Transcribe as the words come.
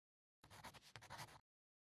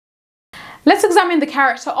Let's examine the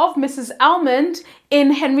character of Mrs. Almond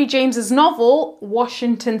in Henry James's novel,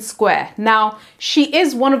 Washington Square. Now, she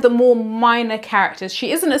is one of the more minor characters.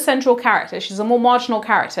 She isn't a central character. She's a more marginal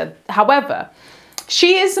character. However,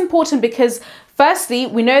 she is important because firstly,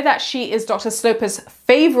 we know that she is Dr. Sloper's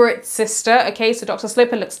favorite sister. Okay, so Dr.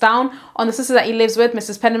 Sloper looks down on the sister that he lives with,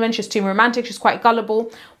 Mrs. Penniman. She's too romantic. She's quite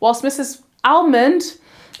gullible. Whilst Mrs. Almond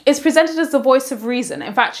is presented as the voice of reason.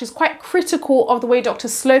 In fact, she's quite critical of the way Dr.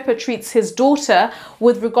 Sloper treats his daughter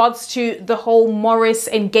with regards to the whole Morris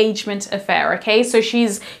engagement affair, okay? So she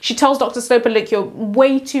tells Dr. Sloper, look, you're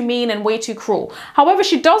way too mean and way too cruel. However,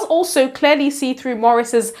 she does also clearly see through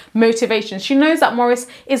Morris's motivations. She knows that Morris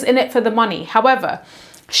is in it for the money. However,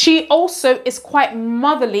 she also is quite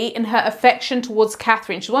motherly in her affection towards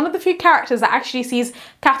Catherine. She's one of the few characters that actually sees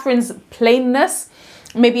Catherine's plainness,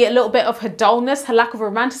 maybe a little bit of her dullness, her lack of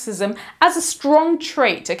romanticism as a strong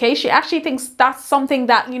trait, okay? She actually thinks that's something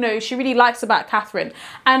that, you know, she really likes about Catherine.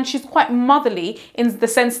 And she's quite motherly in the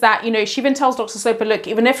sense that, you know, she even tells Dr. Sloper, look,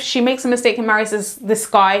 even if she makes a mistake and marries this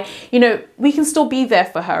guy, you know, we can still be there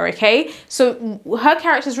for her, okay? So her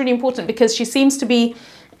character is really important because she seems to be,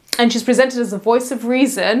 and she's presented as a voice of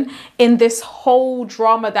reason in this whole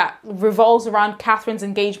drama that revolves around Catherine's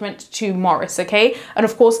engagement to Morris, okay? And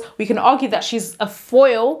of course, we can argue that she's a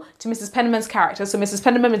foil to Mrs. Penniman's character. So Mrs.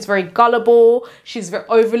 Penniman is very gullible. She's very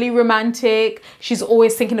overly romantic. She's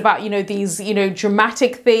always thinking about, you know, these, you know,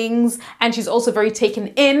 dramatic things. And she's also very taken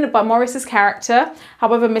in by Morris's character.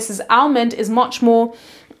 However, Mrs. Almond is much more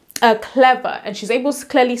clever, and she's able to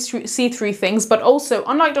clearly see through things. But also,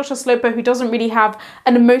 unlike Dr. Sloper, who doesn't really have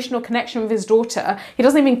an emotional connection with his daughter, he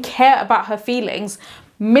doesn't even care about her feelings,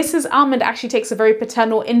 Mrs. Almond actually takes a very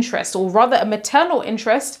paternal interest, or rather a maternal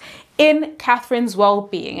interest, in Catherine's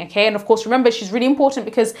well-being, okay? And of course, remember, she's really important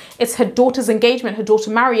because it's her daughter's engagement. Her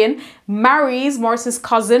daughter Marion marries Morris's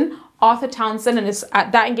cousin, Arthur Townsend, and it's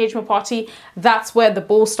at that engagement party that's where the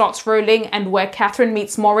ball starts rolling and where Catherine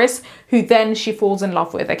meets Morris, who then she falls in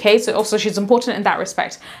love with, okay? So also she's important in that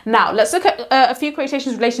respect. Now, let's look at a few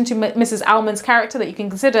quotations relating to Mrs. Almond's character that you can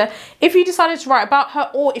consider if you decided to write about her,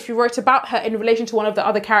 or if you wrote about her in relation to one of the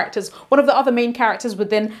other characters, one of the other main characters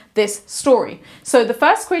within this story. So the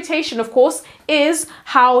first quotation, of course, is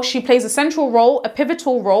how she plays a central role, a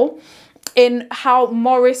pivotal role in how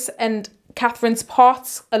Morris and Catherine's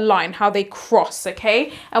paths align, how they cross,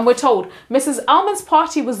 okay? And we're told Mrs. Almond's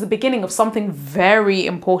party was the beginning of something very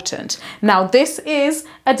important. Now, this is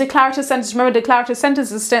a declarative sentence. Remember, declarative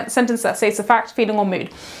sentence is a sentence that states a fact, feeling, or mood.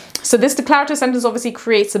 So this declarative sentence obviously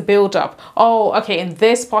creates a build-up. Oh, okay, in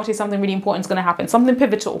this party, something really important is going to happen, something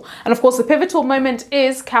pivotal. And of course, the pivotal moment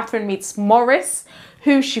is Catherine meets Morris,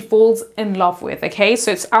 who she falls in love with, okay?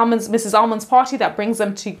 So it's Mrs. Almond's party that brings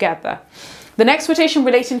them together. The next quotation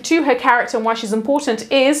relating to her character and why she's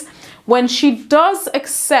important is when she does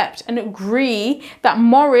accept and agree that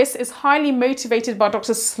Morris is highly motivated by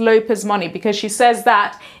Dr. Sloper's money, because she says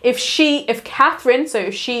that if Catherine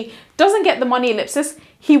doesn't get the money, ellipsis,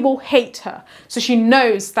 he will hate her. So she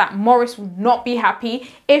knows that Morris will not be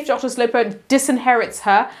happy if Dr. Sloper disinherits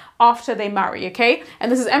her after they marry, okay?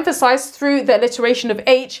 And this is emphasized through the alliteration of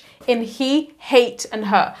H in he, hate, and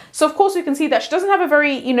her. So of course we can see that she doesn't have a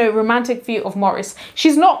very, you know, romantic view of Morris.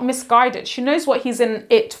 She's not misguided. She knows what he's in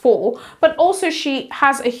it for, but also she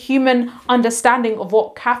has a human understanding of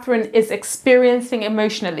what Catherine is experiencing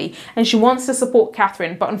emotionally, and she wants to support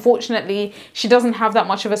Catherine, but unfortunately she doesn't have that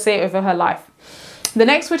much of a say over her life. The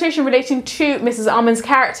next quotation relating to Mrs. Almond's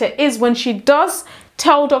character is when she does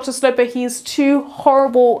tell Dr. Sloper he is too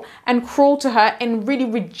horrible and cruel to her in really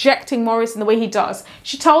rejecting Morris in the way he does.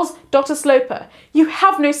 She tells Dr. Sloper, you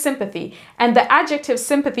have no sympathy. And the adjective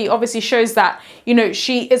sympathy obviously shows that, you know,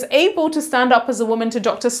 she is able to stand up as a woman to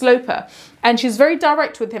Dr. Sloper. And she's very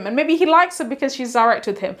direct with him. And maybe he likes her because she's direct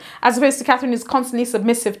with him, as opposed to Catherine, who's constantly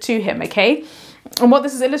submissive to him, okay? And what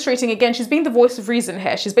this is illustrating, again, she's being the voice of reason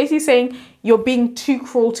here. She's basically saying, you're being too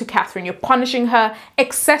cruel to Catherine. You're punishing her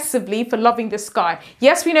excessively for loving this guy.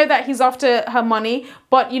 Yes, we know that he's after her money,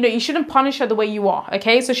 but, you know, you shouldn't punish her the way you are,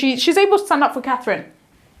 okay? So she's able to stand up for Catherine.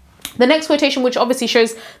 The next quotation, which obviously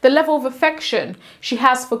shows the level of affection she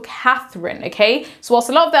has for Catherine, okay? So whilst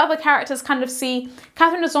a lot of the other characters kind of see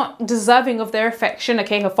Catherine is not deserving of their affection,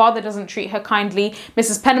 okay? Her father doesn't treat her kindly.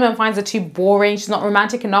 Mrs. Penniman finds her too boring. She's not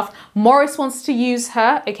romantic enough. Morris wants to use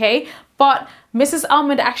her, okay? But Mrs.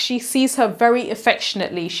 Almond actually sees her very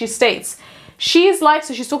affectionately. She states, she is like,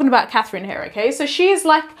 so she's talking about Catherine here, okay? So she is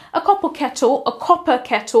like a copper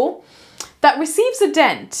kettle that receives a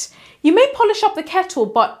dent, You may polish up the kettle,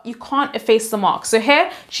 but you can't efface the mark. So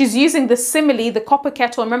here she's using the simile, the copper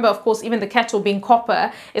kettle. Remember, of course, even the kettle being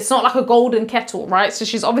copper, it's not like a golden kettle, right? So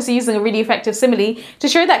she's obviously using a really effective simile to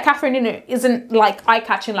show that Catherine, you know, isn't like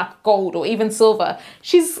eye-catching like gold or even silver.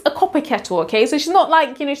 She's a copper kettle, okay? So she's not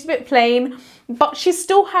like, you know, she's a bit plain, but she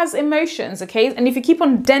still has emotions, okay? And if you keep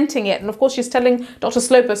on denting it, and of course she's telling Dr.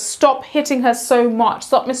 Sloper, stop hitting her so much,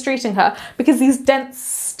 stop mistreating her, because these dents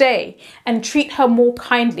stay, and treat her more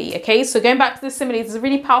kindly, okay? So going back to the simile, it's a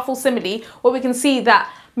really powerful simile where we can see that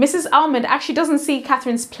Mrs. Almond actually doesn't see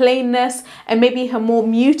Catherine's plainness and maybe her more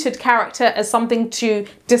muted character as something to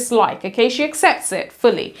dislike, okay? She accepts it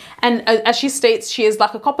fully. And as she states, she is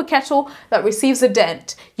like a copper kettle that receives a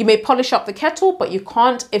dent. You may polish up the kettle, but you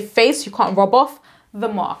can't efface, you can't rub off the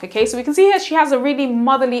mark, okay? So we can see here she has a really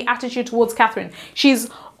motherly attitude towards Catherine. She's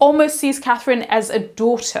almost sees Catherine as a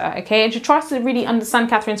daughter, okay? And she tries to really understand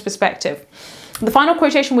Catherine's perspective. The final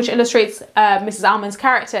quotation which illustrates Mrs. Almond's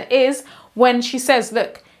character is when she says,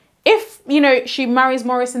 look, if, you know, she marries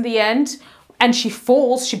Morris in the end and she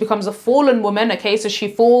falls, she becomes a fallen woman, okay? So she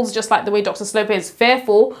falls just like the way Dr. Sloper is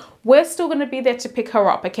fearful. We're still going to be there to pick her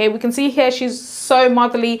up, okay? We can see here she's so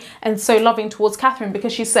motherly and so loving towards Catherine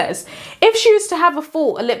because she says, if she is to have a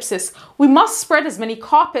fall, ellipsis, we must spread as many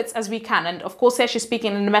carpets as we can. And of course here she's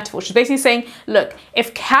speaking in a metaphor. She's basically saying, look,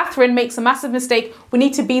 if Catherine makes a massive mistake, we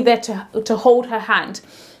need to be there to hold her hand.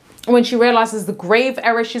 When she realizes the grave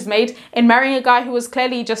error she's made in marrying a guy who was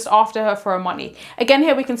clearly just after her for her money. Again,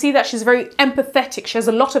 here we can see that she's very empathetic. She has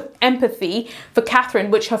a lot of empathy for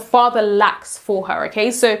Catherine, which her father lacks for her,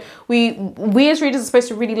 okay? So we as readers are supposed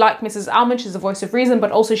to really like Mrs. Almond. She's a voice of reason,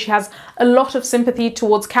 but also she has a lot of sympathy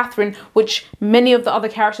towards Catherine, which many of the other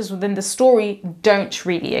characters within the story don't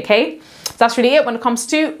really, okay? So that's really it when it comes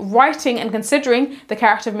to writing and considering the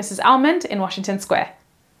character of Mrs. Almond in Washington Square.